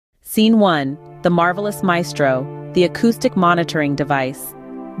Scene 1. The Marvelous Maestro, the Acoustic Monitoring Device.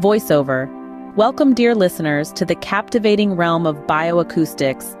 Voiceover. Welcome, dear listeners, to the captivating realm of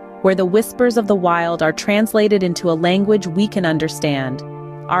bioacoustics, where the whispers of the wild are translated into a language we can understand.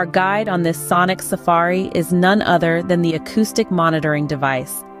 Our guide on this sonic safari is none other than the Acoustic Monitoring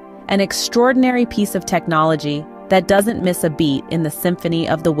Device, an extraordinary piece of technology that doesn't miss a beat in the symphony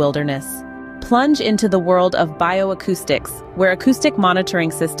of the wilderness. Plunge into the world of bioacoustics, where acoustic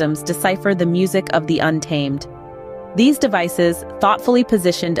monitoring systems decipher the music of the untamed. These devices, thoughtfully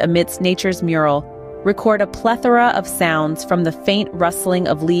positioned amidst nature's mural, record a plethora of sounds from the faint rustling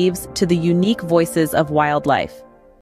of leaves to the unique voices of wildlife.